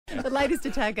The latest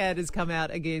attack ad has come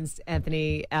out against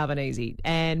Anthony Albanese,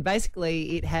 and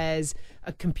basically it has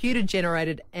a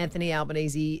computer-generated Anthony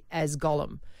Albanese as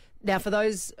Gollum. Now, for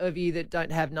those of you that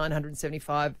don't have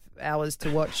 975 hours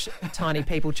to watch tiny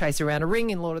people chase around a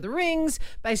ring in Lord of the Rings,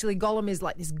 basically Gollum is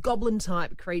like this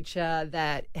goblin-type creature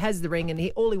that has the ring,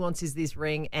 and all he wants is this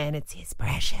ring, and it's his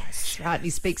precious, right? And he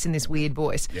speaks in this weird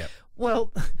voice. Yep.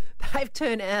 Well, they've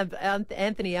turned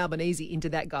Anthony Albanese into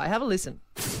that guy. Have a listen.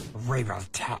 We will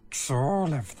tax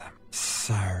all of them.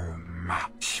 So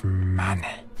much money.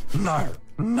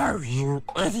 No, you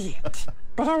idiot.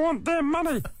 But I want their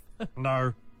money.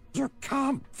 No, you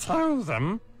can't tell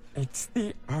them. It's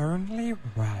the only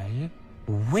way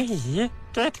we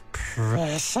get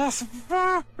precious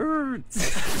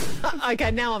foods.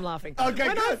 Okay, now I'm laughing. Okay,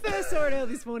 when I good. first saw it earlier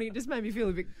this morning, it just made me feel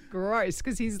a bit gross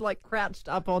because he's like crouched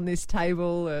up on this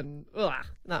table and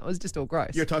no, it was just all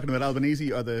gross. You're talking about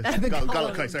Albanese or the Gollum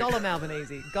Albanese,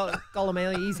 Gollum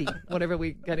Albanese, whatever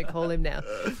we're going to call him now.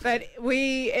 But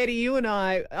Eddie, you and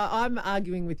I'm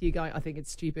arguing with you going, I think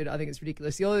it's stupid, I think it's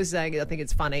ridiculous. You're saying I think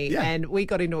it's funny. Yeah. And we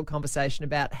got into a conversation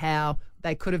about how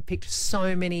they could have picked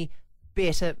so many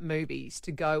better movies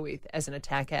to go with as an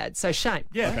attack ad. So Shane,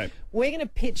 Okay. we're going to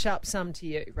pitch up some to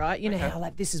you, right? You know how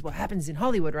like this is what happens in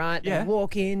Hollywood, right? Yeah. They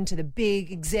walk into the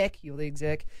big exec, you're the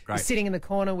exec, you're Great. sitting in the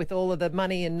corner with all of the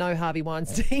money and no Harvey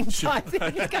Weinstein type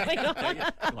things going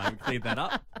on. Like, cleared that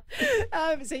up.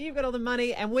 So you've got all the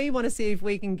money and we want to see if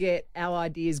we can get our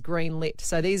ideas green lit.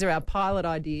 So these are our pilot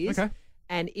ideas. Okay.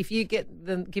 And if you give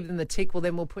them the tick, well,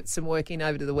 then we'll put some work in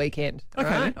over to the weekend.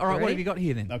 Okay. All All right. What Ready? have you got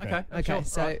here then? Okay. Okay, Sure.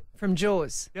 so Right. from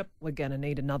Jaws, Yep. we're going to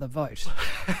need another vote.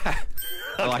 I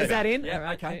like Is that in? Yeah. All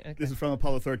right, Okay. This is from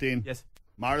Apollo 13. Yes.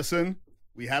 Morrison,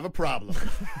 we have a problem.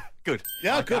 Good.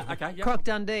 Yeah, okay. good. Okay. Yeah. Croc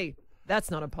Dundee,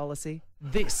 that's not a policy.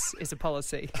 This is a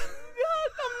policy.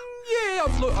 Yeah.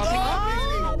 Look, I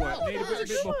think more work. Need a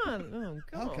bit more.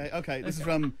 Oh, God. Okay. This is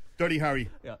from Dirty Harry.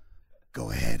 Yeah.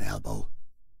 Go ahead, Elbow.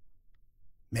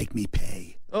 Make me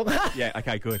pay. Oh, Yeah.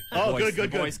 Okay. Good. The Oh, voice-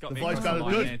 good. The voice got The me voice across got the it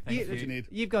line good. there. Thank That's what you. you need.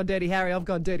 You've gone Dirty Harry, I've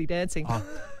gone Dirty Dancing.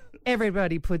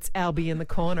 Everybody puts Albie in the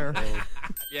corner.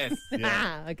 Yes.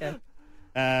 Ah,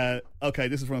 okay. Okay,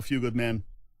 this is from A Few Good Men.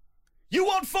 You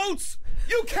want votes?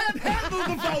 You can't handle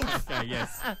the votes. Okay.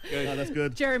 Yes. Oh, Good. that's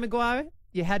good. Jerry Maguire,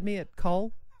 you had me at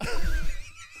Cole.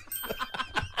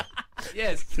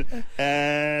 Yes.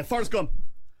 Forrest Gump.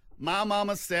 My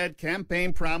mama said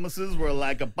campaign promises were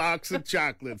like a box of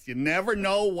chocolates. You never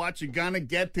know what you're going to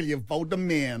get till you vote them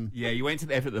in. Yeah. You went to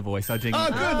the effort of the voice. I jingled. Oh,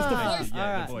 good. It's the Thank voice. you. Yeah.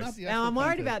 All The right. voice. Not the Now, I'm actual worried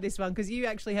content. about this one because you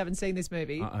actually haven't seen this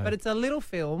movie, Uh-oh. but it's a little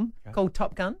film called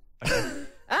Top Gun.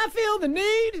 I feel the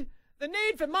need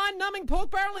for mind-numbing,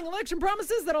 pork-barreling election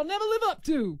promises that I'll never live up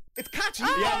to. It's catchy.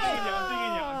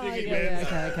 I'm digging you.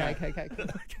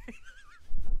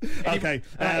 Okay.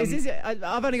 Okay. Is this?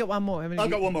 I've only got one more.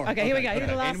 I've got one more. Okay, here we go. Okay, Here are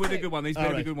the okay. last End with a two. good one. These All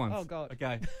better be right. good ones. Oh, God.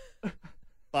 Okay.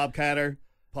 Bob Catter,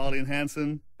 Pauline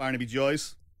Hanson, Barnaby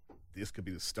Joyce. This could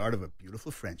be the start of a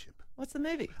beautiful friendship. What's the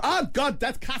movie? Oh, God,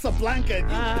 that's Casablanca. You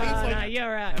piece of- No,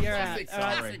 you're out. You're out. Classic, All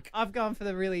right. classic. I've gone for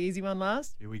the really easy one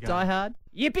last. Here we go. Die Hard.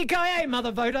 Yippee-ki-yay,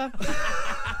 mother voter.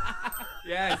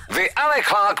 Yes. The Ali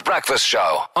Clark Breakfast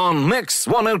Show on Mix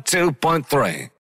 102.3.